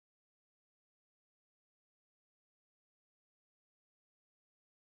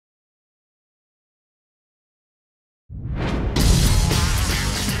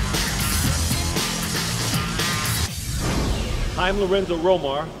Hi, I'm Lorenzo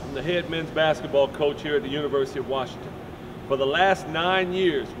Romar. I'm the head men's basketball coach here at the University of Washington. For the last 9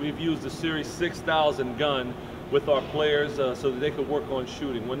 years, we've used the Series 6000 gun with our players so that they could work on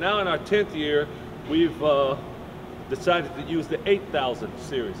shooting. Well, now in our 10th year, we've decided to use the 8000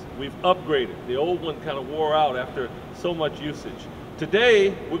 series. We've upgraded. The old one kind of wore out after so much usage.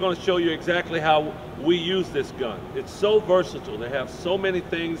 Today, we're going to show you exactly how we use this gun. It's so versatile. They have so many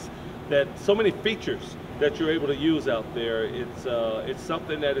things, so many features that you're able to use out there. It's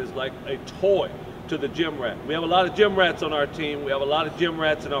something that is like a toy to the gym rat. We have a lot of gym rats on our team. We have a lot of gym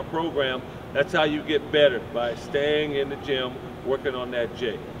rats in our program. That's how you get better, by staying in the gym, working on that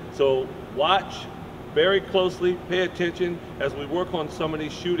J. So watch very closely, pay attention as we work on some of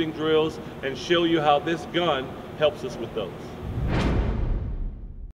these shooting drills and show you how this gun helps us with those.